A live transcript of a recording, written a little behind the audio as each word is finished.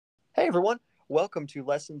everyone, welcome to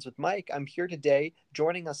Lessons with Mike. I'm here today.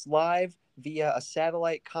 Joining us live via a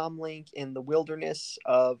satellite comlink in the wilderness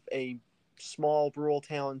of a small rural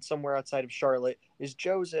town somewhere outside of Charlotte is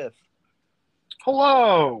Joseph.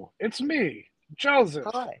 Hello, it's me, Joseph.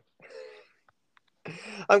 Hi.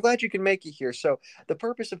 I'm glad you can make it here. So, the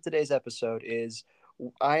purpose of today's episode is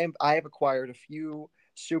I have acquired a few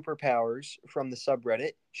superpowers from the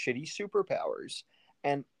subreddit Shitty Superpowers,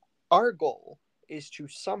 and our goal is to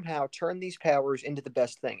somehow turn these powers into the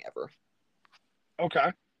best thing ever.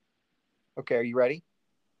 Okay, Okay, are you ready?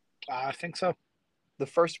 I think so. The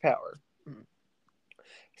first power.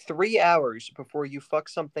 3 hours before you fuck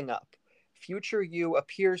something up, future you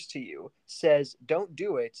appears to you, says, don't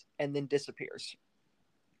do it, and then disappears.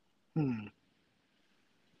 Hmm.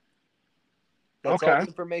 That's all the Okay.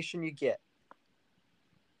 information you get.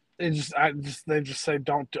 They just say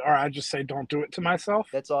don't do, or I just say don't do it to myself.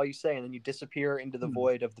 That's all you say, and then you disappear into the Hmm.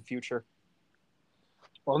 void of the future.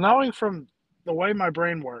 Well, knowing from the way my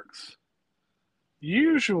brain works,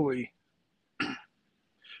 usually,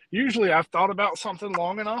 usually I've thought about something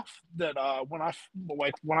long enough that when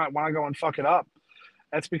I go and fuck it up,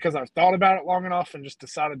 that's because I've thought about it long enough and just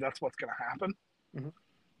decided that's what's going to happen. Mm-hmm.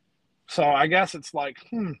 So I guess it's like,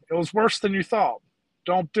 it was worse than you thought.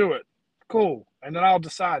 Don't do it. Cool. And then I'll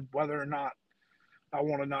decide whether or not I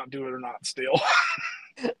want to not do it or not still.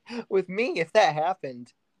 With me, if that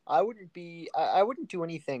happened, I wouldn't do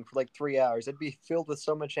anything for like 3 hours. I'd be filled with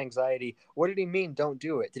so much anxiety. What did he mean? Don't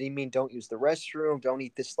do it. Did he mean don't use the restroom? Don't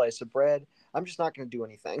eat this slice of bread? I'm just not going to do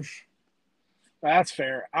anything. That's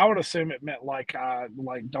fair. I would assume it meant like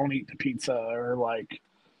don't eat the pizza or like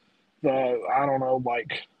I don't know,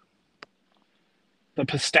 like the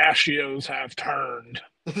pistachios have turned.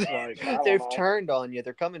 Like, I don't They've know. turned on you.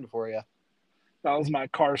 They're coming for you. That was my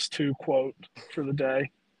Cars 2 quote for the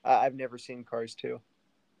day. I've never seen Cars 2.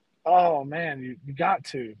 Oh man, you got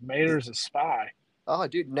to. Mater's a spy. Oh,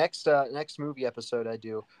 dude, next movie episode I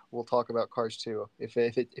do, we'll talk about Cars 2 if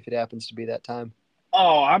it happens to be that time.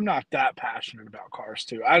 Oh, I'm not that passionate about Cars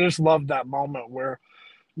 2. I just love that moment where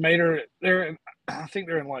Mater I think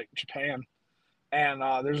they're in like Japan and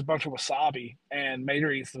there's a bunch of wasabi, and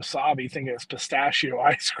Mater eats the wasabi thinking it's pistachio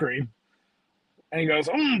ice cream. And he goes,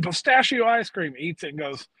 pistachio ice cream, eats it and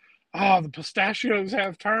goes, oh, the pistachios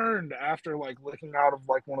have turned after like licking out of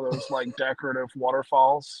like one of those like decorative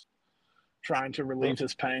waterfalls, trying to relieve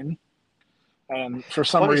his pain. And for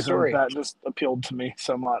some Funny reason, story. that just appealed to me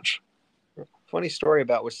so much. Funny story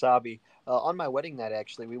about wasabi. On my wedding night,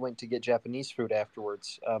 actually, we went to get Japanese food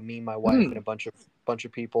afterwards. Me, my wife, and a bunch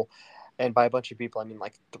of people. And by a bunch of people, I mean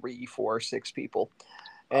like 3, 4, 6 people.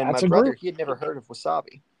 And my That's a brother, group. he had never heard of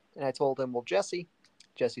wasabi. And I told him, well, Jesse's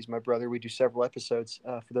my brother. We do several episodes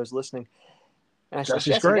for those listening. And I said,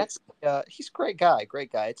 Jesse's Jesse, great. he's a great guy,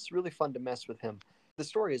 great guy. It's really fun to mess with him. The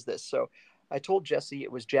story is this. So I told Jesse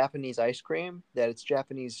it was Japanese ice cream, that it's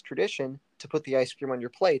Japanese tradition to put the ice cream on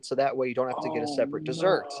your plate so that way you don't have to get a Oh separate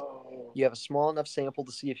dessert. no. You have a small enough sample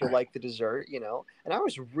to see if you like the dessert, you know. And I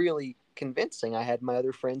was really convincing. I had my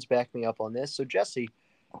other friends back me up on this. So Jesse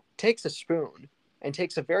takes a spoon and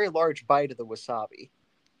takes a very large bite of the wasabi.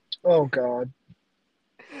 Oh God.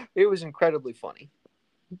 It was incredibly funny.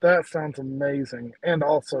 That sounds amazing and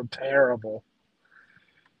also terrible.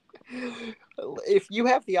 If you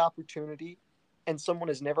have the opportunity and someone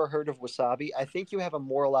has never heard of wasabi, I think you have a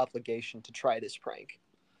moral obligation to try this prank.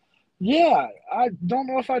 Yeah, I don't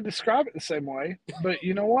know if I describe it the same way, but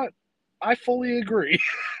you know what? I fully agree.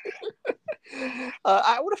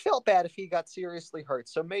 I would have felt bad if he got seriously hurt.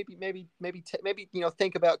 So maybe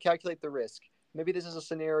think about calculate the risk. Maybe this is a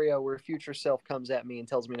scenario where future self comes at me and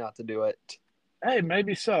tells me not to do it. Hey,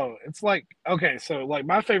 maybe so. It's like, okay, so like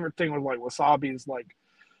my favorite thing with like wasabi is like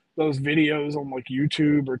those videos on like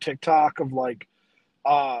YouTube or TikTok of like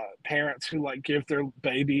parents who like give their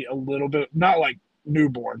baby a little bit, not like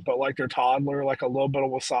newborn, but like their toddler like a little bit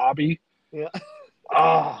of wasabi. Yeah.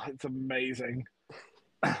 Oh, it's amazing.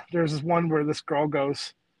 There's this one where this girl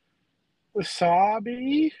goes,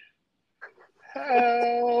 wasabi,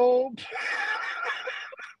 help.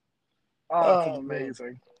 Oh, it's Oh man.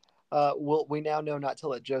 amazing. We now know not to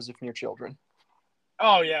let Joseph near children.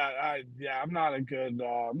 Oh yeah, I'm not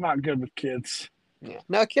good with kids. Yeah.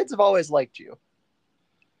 Now kids have always liked you.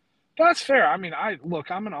 That's fair. I mean,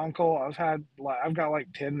 I'm an uncle. I've got like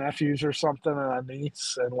 10 nephews or something and a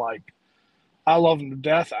niece, and like I love them to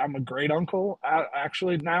death. I'm a great uncle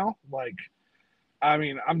actually now. Like, I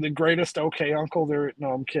mean, I'm the greatest okay uncle there.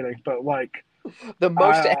 No, I'm kidding. But like, The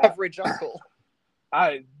most I, average uncle.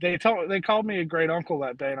 they called me a great uncle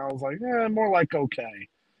that day, and I was like, more like okay.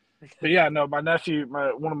 But yeah, no, my nephew,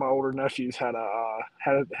 one of my older nephews had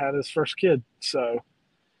had his first kid. So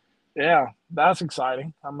yeah, that's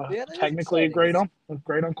exciting. I'm Yeah, that is technically exciting. a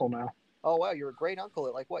great uncle now. Oh wow, you're a great uncle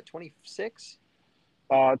at like what, 26?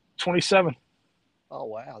 27. Oh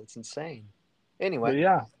wow, that's insane. Anyway, But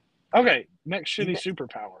yeah, okay. Next shitty ne-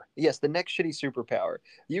 superpower. yes, the next shitty superpower.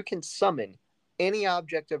 You can summon any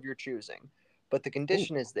object of your choosing, but the Ooh.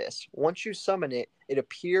 condition is this: once you summon it, it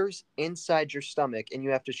appears inside your stomach, and you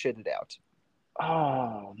have to shit it out.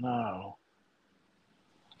 Oh no.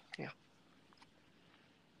 Yeah,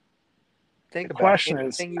 The think about it. question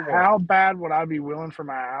is, Anything you want. how bad would I be willing for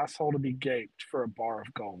my asshole to be gaped for a bar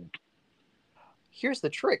of gold? Here's the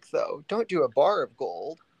trick, though. Don't do a bar of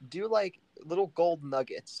gold. Do like little gold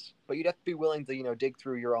nuggets, but you'd have to be willing to, dig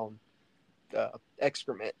through your own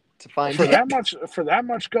excrement to find it. For that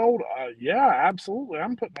much gold, yeah, absolutely.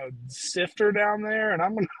 I'm putting a sifter down there,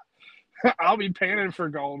 and I'll be panning for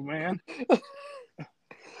gold, man. The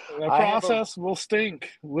I have a process will stink,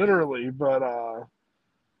 literally, but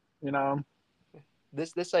you know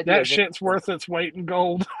this idea that is shit's interesting. worth its weight in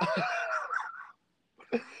gold.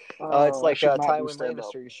 It's I like should not do Tywin stand up.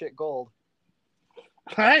 Lannister. You shit gold.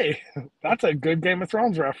 Hey, that's a good Game of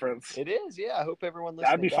Thrones reference. It is, yeah. I hope everyone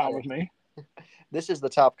That'd listening be got fine it. with me. This is the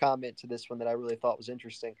top comment to this one that I really thought was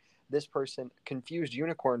interesting. This person, confused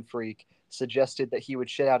unicorn freak, suggested that he would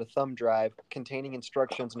shit out a thumb drive containing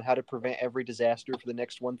instructions on how to prevent every disaster for the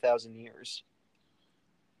next 1,000 years.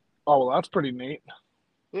 Oh, well, that's pretty neat.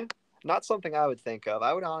 Yeah. Not something I would think of.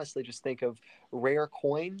 I would honestly just think of rare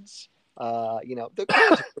coins. The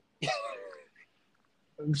coins.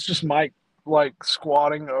 It's just Mike like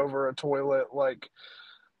squatting over a toilet, like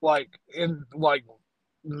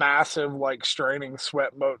massive, like straining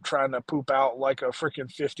sweat mode, trying to poop out like a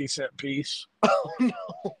freaking 50-cent piece.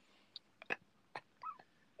 Oh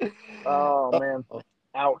Oh no. man,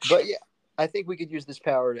 ouch. But yeah, I think we could use this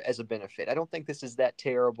power as a benefit. I don't think this is that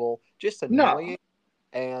terrible. Just No, annoying.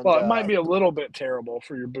 And well, it might be a little bit terrible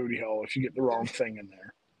for your booty hole if you get the wrong thing in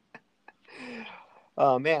there.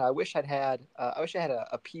 oh man, I wish I had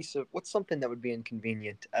a piece of what's something that would be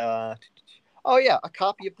inconvenient. Oh yeah, a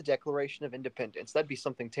copy of the Declaration of Independence. That'd be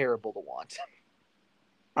something terrible to want.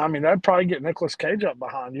 I mean, that'd probably get Nicolas Cage up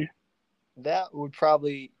behind you. That would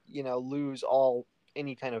probably lose all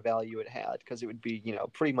any kind of value it had because it would be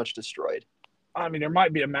pretty much destroyed. I mean, there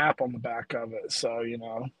might be a map on the back of it, so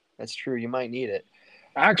That's true. You might need it.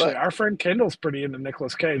 Actually, But our friend Kendall's pretty into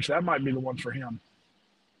Nicolas Cage. That might be the one for him.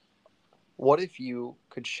 what if you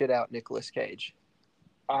could shit out Nicolas Cage?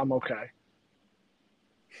 I'm okay.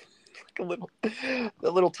 Like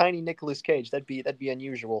a little tiny Nicolas Cage. That'd be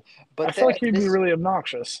unusual. I But feel like that he'd be this really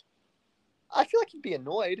obnoxious. I feel like he'd be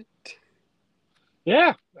annoyed.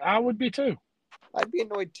 Yeah, I would be too. I'd be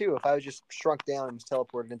annoyed too if I was just shrunk down and was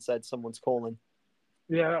teleported inside someone's colon.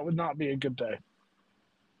 Yeah, that would not be a good day.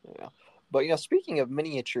 Yeah. But speaking of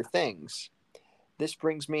miniature things, this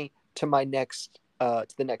brings me to my next to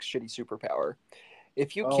the next shitty superpower.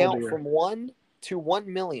 If you Oh count dear. from 1 to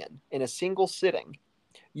 1 million in a single sitting,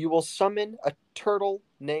 you will summon a turtle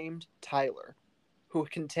named Tyler, who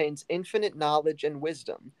contains infinite knowledge and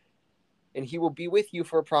wisdom, and he will be with you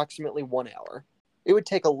for approximately 1 hour. It would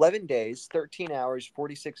take 11 days, 13 hours,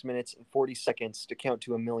 46 minutes, and 40 seconds to count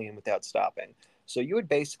to 1 million without stopping. So you would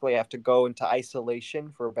basically have to go into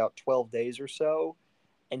isolation for about 12 days or so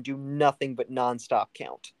and do nothing but nonstop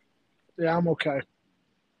count. Yeah, I'm okay.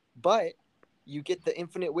 But you get the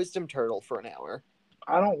infinite wisdom turtle for an hour.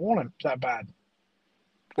 I don't want him that bad.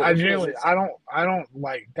 The I infinite genuinely, wisdom. I don't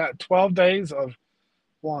like that. 12 days of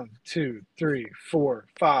 1, 2, 3, 4,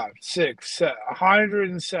 5, 6, 7,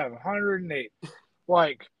 107, 108.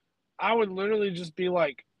 Like, I would literally just be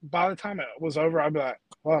like, by the time it was over, I'd be like,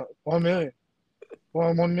 what? 1 million,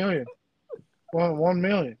 1 million, 1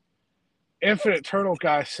 million. Infinite Turtle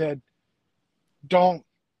guy said, don't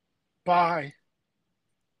buy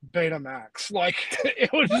Betamax. Like, it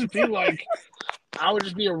would just be like, I would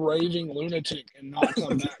just be a raving lunatic and not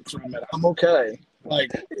come back from it. I'm okay.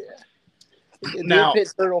 Like, The now,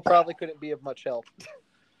 infinite turtle probably couldn't be of much help.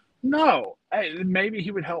 no, hey, maybe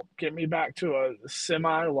he would help get me back to a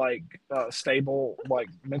semi stable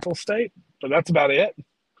mental state, but that's about it.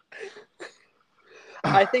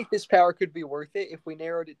 I think this power could be worth it if we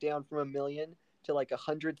narrowed it down from 1 million to like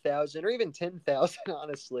 100,000 or even 10,000.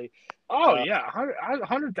 Honestly, Oh uh, yeah,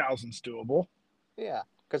 100,000's doable. yeah,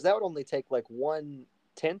 because that would only take like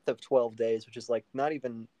 1/10 of 12 days, which is like not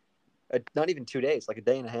even 2 days, like a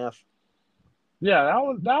day and a half. Yeah,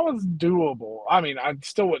 that was doable. I mean, I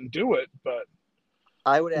still wouldn't do it, but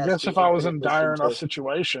I would I ask guess the if I was infinite in wisdom dire enough to.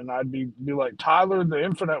 situation, I'd be like Tyler, the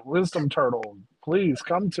Infinite Wisdom Turtle. Please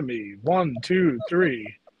come to me. 1, 2,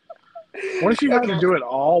 3. What if you That had to mo- do it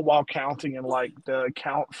all while counting in like the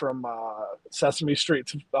count from Sesame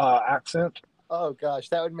Street's accent? oh gosh,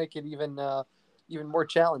 that would make it even more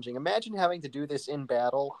challenging. Imagine having to do this in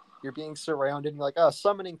battle. You're being surrounded, and you're like, oh,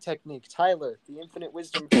 summoning technique, Tyler, the infinite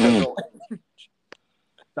wisdom crystal.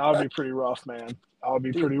 That would be pretty rough, man. That would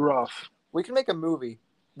be Dude, pretty rough. we can make a movie.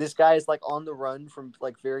 This guy is like on the run from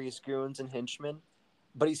like various goons and henchmen,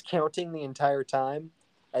 but he's counting the entire time.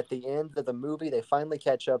 At the end of the movie, they finally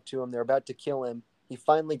catch up to him. They're about to kill him. He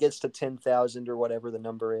finally gets to 10,000 or whatever the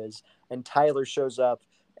number is, and Tyler shows up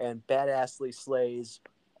and badassly slays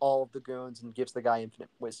all of the goons and gives the guy infinite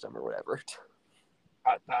wisdom or whatever.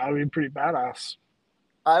 That would be pretty badass.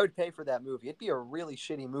 I would pay for that movie. It'd be a really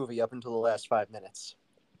shitty movie up until the last 5 minutes.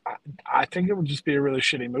 I, I think it would just be a really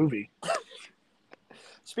shitty movie.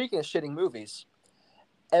 Speaking of shitting movies,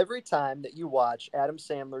 every time that you watch Adam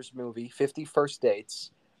Sandler's movie 50 First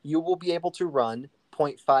Dates, you will be able to run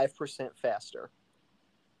 0.5% faster.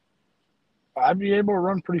 I'd be able to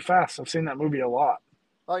run pretty fast. I've seen that movie a lot.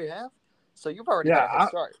 Oh, you have? So you've already got Yeah, a head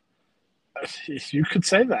start. you could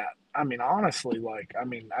say that. I mean, honestly,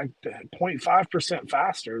 0.5%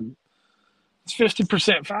 faster. It's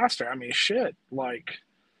 50% faster. I mean, shit.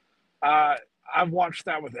 Uh, I've watched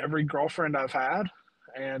that with every girlfriend I've had,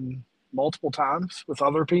 and multiple times with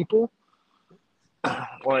other people. I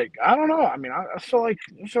don't know. I mean, I feel like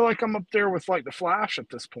I'm up there with like the Flash at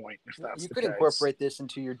this point, if that's You the could case. incorporate this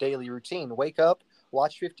into your daily routine. Wake up,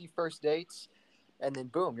 watch 50 First Dates, and then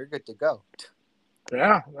boom, you're good to go.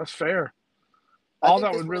 Yeah, that's fair. I All think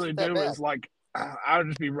that this would one really isn't that do bad. is I would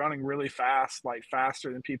just be running really fast, like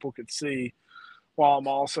faster than people could see, while I'm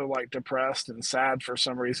also like depressed and sad for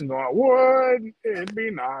some reason, going, "Wouldn't it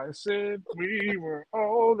be nice if we were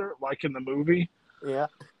older?" Like in the movie. Yeah.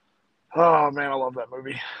 Oh man, I love that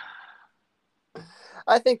movie.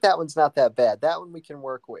 I think that one's not that bad. That one we can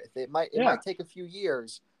work with. It might Yeah, take a few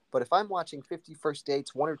years, but if I'm watching 50 First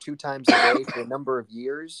Dates 1 or 2 times a day for a number of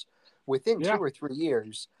years, within two yeah, or 3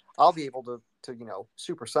 years, I'll be able to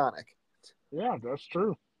supersonic. yeah. That's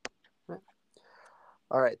true.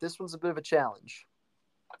 All right, this one's a bit of a challenge.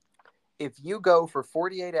 If you go for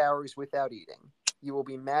 48 hours without eating, you will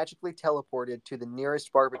be magically teleported to the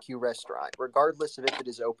nearest barbecue restaurant, regardless of if it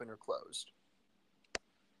is open or closed.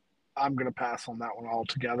 I'm gonna pass on that one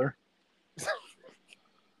altogether.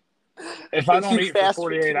 If I don't You eat for fast for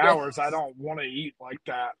 48 2 days. hours, I don't want to eat like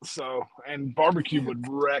that. So, and barbecue would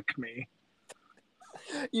wreck me.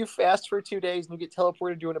 You fast for 2 days and you get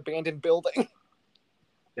teleported to an abandoned building.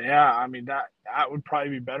 Yeah, I mean that would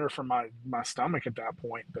probably be better for my stomach at that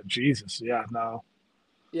point. But Jesus, yeah, no.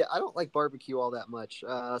 Yeah, I don't like barbecue all that much.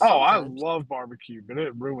 Oh, I Sometimes. love barbecue, but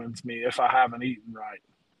it ruins me if I haven't eaten right.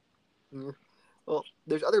 Mm. Well,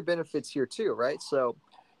 there's other benefits here too, right? So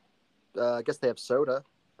I guess they have soda.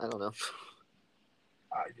 I don't know.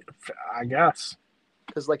 I guess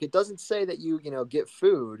Because like it doesn't say that you get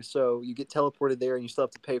food, so you get teleported there and you still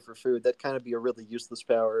have to pay for food. That kind of be a really useless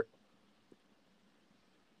power.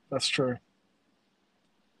 that's true.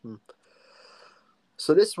 Hmm.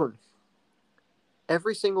 So this one,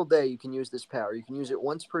 every single day you can use this power. You can use it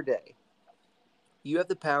once per day. You have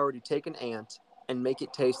the power to take an ant and make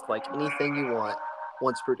it taste like anything you want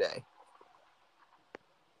once per day.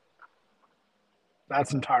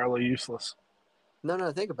 That's entirely useless. No,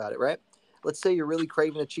 no, think about it, right? Let's say you're really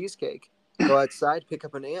craving a cheesecake. Go outside, pick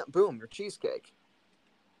up an ant, boom, your cheesecake.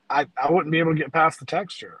 I wouldn't be able to get past the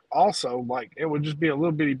texture. Also, it would just be a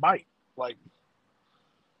little bitty bite. Like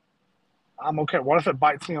I'm okay. What if it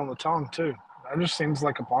bites me on the tongue too? That just seems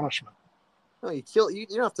like a punishment. No, you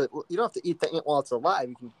don't have to eat the ant while it's alive.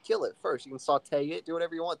 You can kill it first. You can saute it, do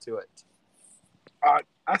whatever you want to it.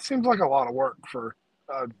 That seems like a lot of work for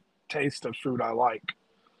a taste of food I like.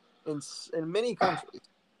 In many countries,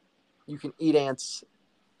 you can eat ants,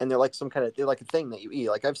 and they're like a thing that you eat.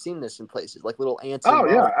 Like I've seen this in places, like little ants in Oh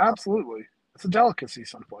yeah, volleyball. absolutely. It's a delicacy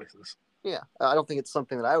some places. Yeah, I don't think it's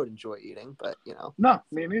something that I would enjoy eating, but No,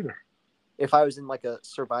 me neither. if I was in like a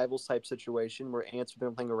survival type situation where ants were the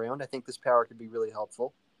only thing around, I think this power could be really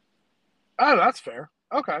helpful. Oh, that's fair.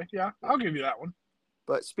 Okay, yeah, I'll give you that one.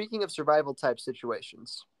 But speaking of survival type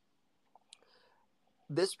situations,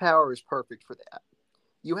 this power is perfect for that.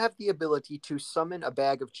 You have the ability to summon a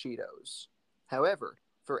bag of Cheetos. However,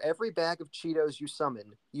 for every bag of Cheetos you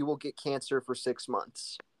summon, you will get cancer for 6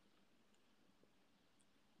 months.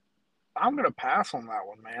 I'm gonna pass on that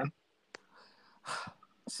one, man.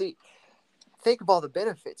 See, think of all the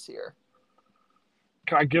benefits here.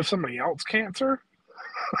 Can I give somebody else cancer?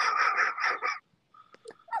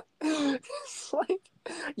 It's like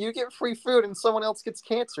you get free food and someone else gets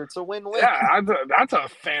cancer. It's a win-win. Yeah, that's a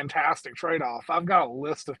fantastic trade-off. I've got a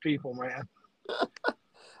list of people, man.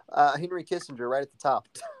 Henry Kissinger, right at the top.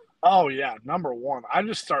 Oh yeah, number one. I'd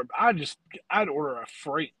order a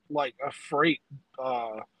freight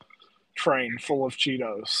uh, train full of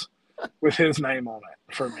Cheetos with his name on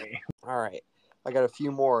it for me. All right, I got a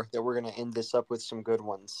few more that we're gonna end this up with some good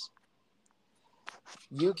ones.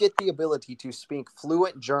 You get the ability to speak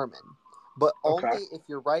fluent German, but Okay. only if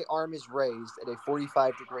your right arm is raised at a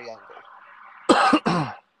 45-degree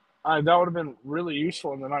angle. That would have been really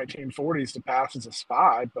useful in the 1940s to pass as a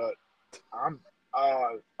spy, but I'm,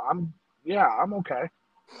 I'm, yeah, I'm okay.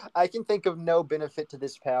 I can think of no benefit to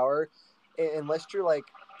this power unless you're like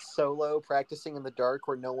solo practicing in the dark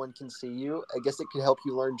where no one can see you. I guess it could help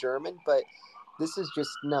you learn German, but this is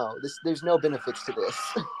just no. There's no benefits to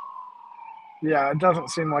this. Yeah, it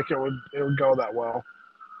doesn't seem like it would go that well.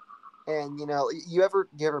 And you ever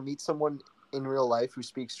meet someone in real life who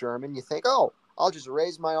speaks German? You think, oh, I'll just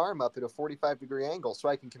raise my arm up at a 45-degree angle so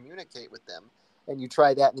I can communicate with them. And you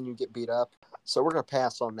try that, and then you get beat up. So we're gonna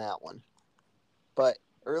pass on that one. But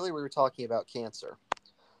earlier we were talking about cancer.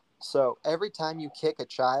 So every time you kick a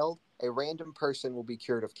child, a random person will be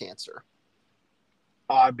cured of cancer.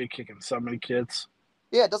 Oh, I'd be kicking so many kids.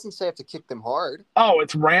 Yeah, it doesn't say I have to kick them hard. Oh,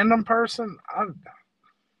 it's random person. I don't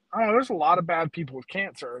know. There's a lot of bad people with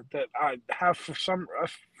cancer that I have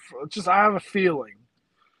I have a feeling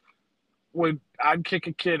I'd kick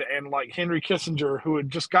a kid, and like Henry Kissinger, who had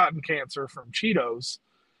just gotten cancer from Cheetos,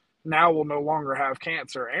 now will no longer have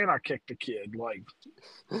cancer, and I kicked a kid. Like,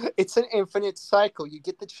 It's an infinite cycle. You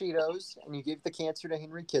get the Cheetos, and you give the cancer to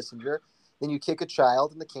Henry Kissinger. Then you kick a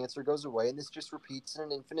child, and the cancer goes away, and this just repeats in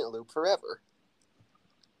an infinite loop forever.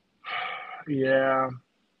 yeah.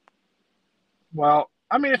 Well,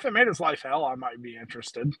 I mean, if it made his life hell, I might be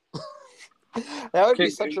interested. That would be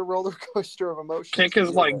such a roller coaster of emotions. Kick his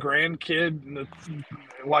like grandkid in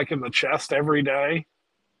the chest every day,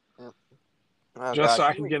 just so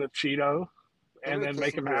I can get a Cheeto, and then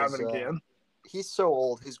make him have it again. He's so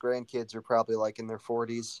old. His grandkids are probably like in their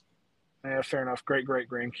 40s. Yeah, fair enough. Great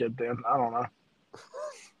grandkid. Then I don't know.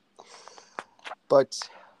 But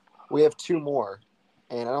we have two more,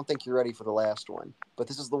 and I don't think you're ready for the last one. But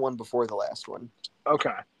this is the one before the last one. Okay.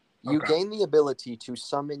 You gain the ability to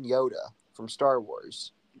summon Yoda from Star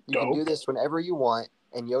Wars. You can do this whenever you want,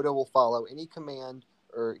 and Yoda will follow any command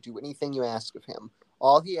or do anything you ask of him.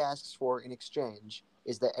 All he asks for in exchange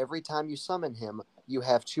is that every time you summon him, you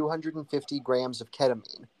have 250 grams of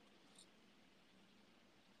ketamine.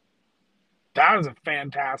 That is a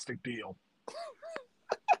fantastic deal.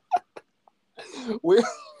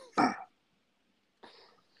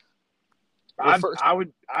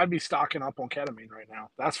 I'd be stocking up on ketamine right now.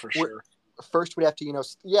 That's for sure. First, we'd have to,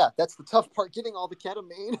 that's the tough part, getting all the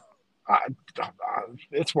ketamine.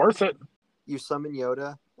 It's worth it. You summon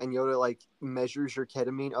Yoda, and Yoda, like, measures your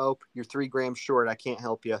ketamine. Oh, you're 3 grams short. I can't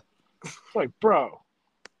help you. It's like, bro,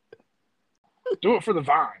 do it for the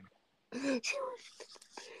vine.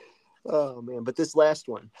 Oh, man. But this last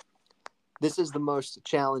one, this is the most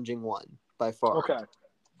challenging one by far. Okay.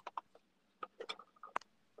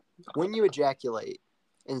 When you ejaculate,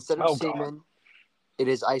 instead of semen, it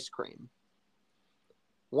is ice cream.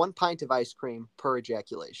 1 pint of ice cream per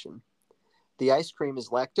ejaculation. The ice cream is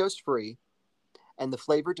lactose-free, and the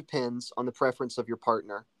flavor depends on the preference of your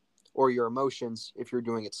partner or your emotions if you're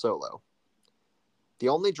doing it solo. The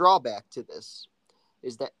only drawback to this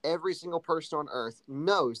is that every single person on Earth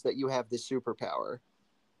knows that you have this superpower,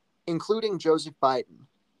 including Joseph Biden.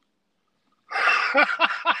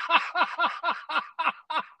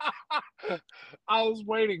 I was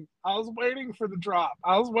waiting for the drop.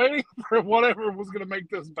 I was waiting for whatever was going to make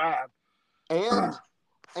this bad.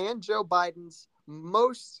 And Joe Biden's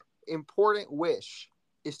most important wish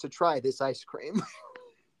is to try this ice cream.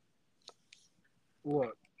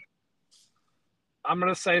 Look, I'm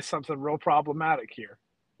going to say something real problematic here.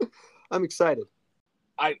 I'm excited.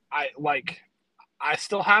 I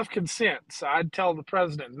still have consent, so I'd tell the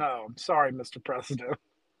president, no, I'm sorry, Mr. President.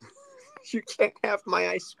 You can't have my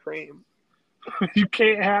ice cream. You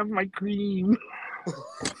can't have my cream.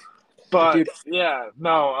 But, dude, yeah,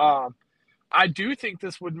 no, I do think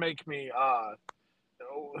this would make me,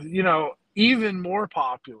 even more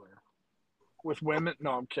popular with women.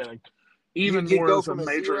 No, I'm kidding. Even more is a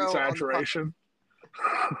major exaggeration.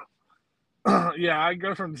 Yeah, I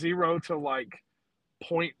go from 0 to like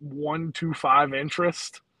 0.125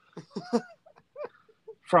 interest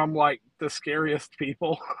from like the scariest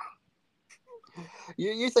people.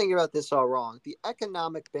 You're thinking about this all wrong. The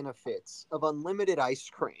economic benefits of unlimited ice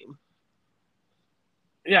cream.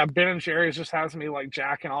 Yeah, Ben and Jerry's just has me like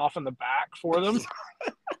jacking off in the back for them.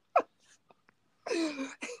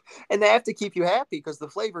 And they have to keep you happy because the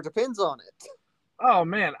flavor depends on it. Oh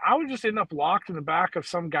man, I would just end up locked in the back of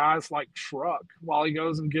some guy's like truck while he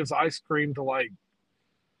goes and gives ice cream to like.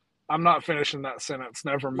 I'm not finishing that sentence.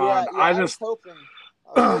 Never Yeah, mind. yeah. I I was just hoping.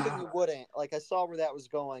 I was hoping you wouldn't. Like I saw where that was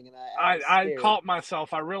going, and I was I scared. caught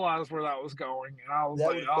myself. I realized where that was going, and I was That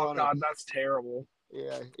like, was "Oh funny. God, that's terrible."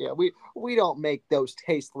 Yeah, yeah. We don't make those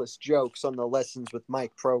tasteless jokes on the Lessons with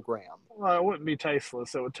Mike program. Well, it wouldn't be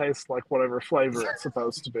tasteless. It would taste like whatever flavor it's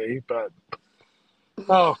supposed to be. But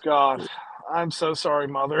oh God, I'm so sorry,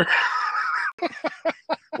 Mother.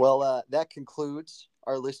 Well, that concludes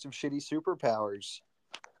our list of shitty superpowers.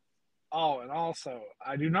 Oh, and also,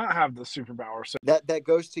 I do not have the superpower. So That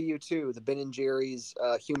goes to you too, the Ben and Jerry's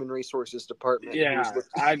Human Resources Department. yeah,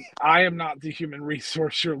 I am not the human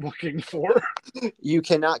resource you're looking for. You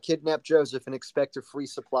cannot kidnap Joseph and expect a free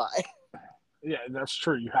supply. Yeah, that's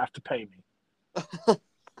true. You have to pay me.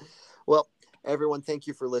 Well, everyone, thank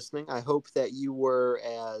you for listening. I hope that you were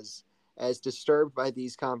as disturbed by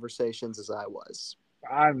these conversations as I was.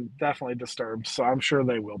 I'm definitely disturbed, so I'm sure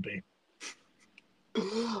they will be.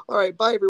 All right, bye everyone.